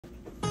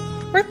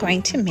we're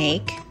going to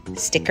make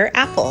sticker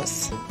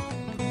apples.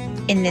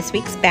 In this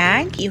week's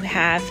bag, you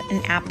have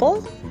an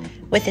apple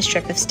with a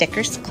strip of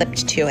stickers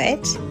clipped to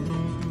it.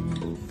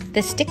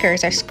 The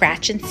stickers are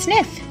Scratch and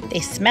Sniff. They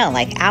smell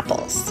like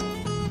apples.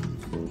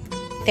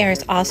 There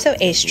is also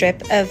a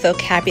strip of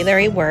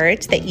vocabulary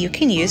words that you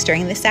can use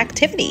during this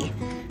activity,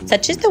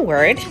 such as the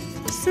word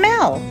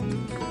smell.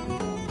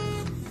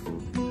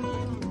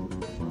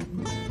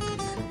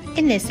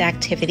 In this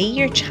activity,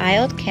 your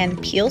child can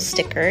peel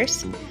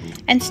stickers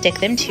and stick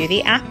them to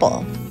the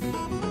apple.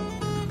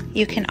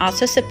 You can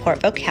also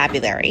support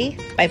vocabulary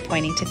by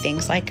pointing to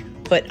things like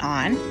put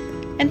on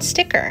and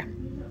sticker.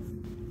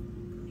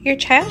 Your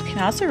child can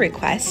also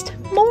request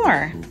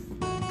more.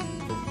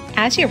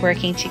 As you're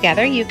working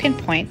together, you can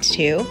point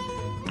to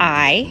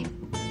I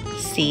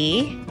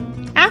see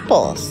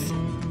apples.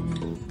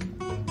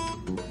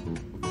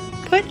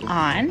 Put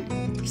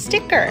on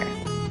sticker.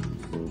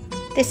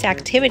 This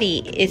activity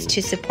is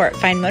to support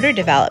fine motor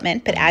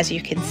development, but as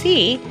you can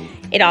see,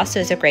 it also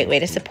is a great way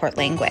to support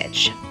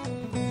language.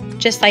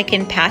 Just like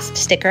in past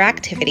sticker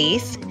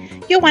activities,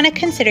 you'll want to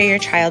consider your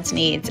child's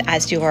needs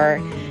as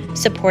you're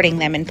supporting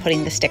them and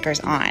putting the stickers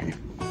on.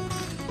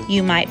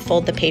 You might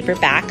fold the paper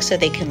back so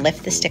they can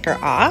lift the sticker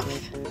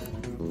off.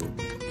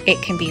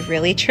 It can be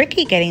really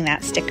tricky getting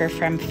that sticker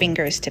from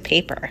fingers to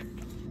paper.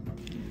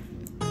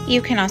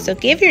 You can also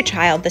give your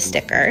child the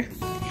sticker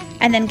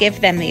and then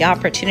give them the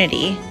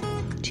opportunity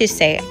to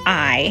say,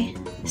 I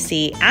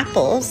see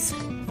apples,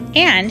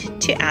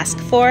 and to ask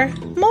for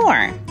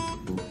more.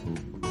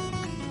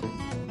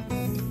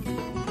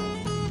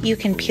 You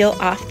can peel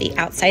off the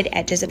outside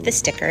edges of the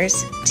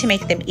stickers to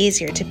make them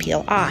easier to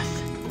peel off.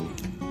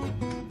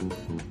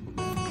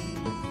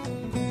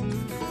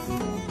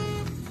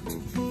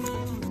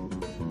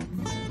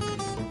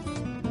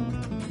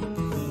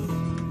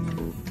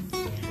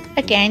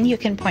 Again, you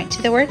can point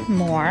to the word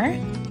more.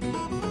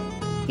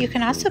 You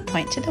can also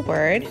point to the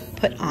word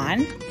put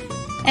on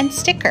and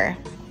sticker.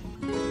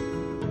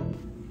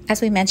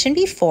 As we mentioned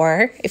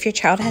before, if your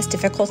child has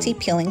difficulty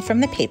peeling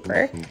from the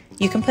paper,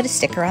 you can put a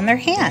sticker on their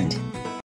hand.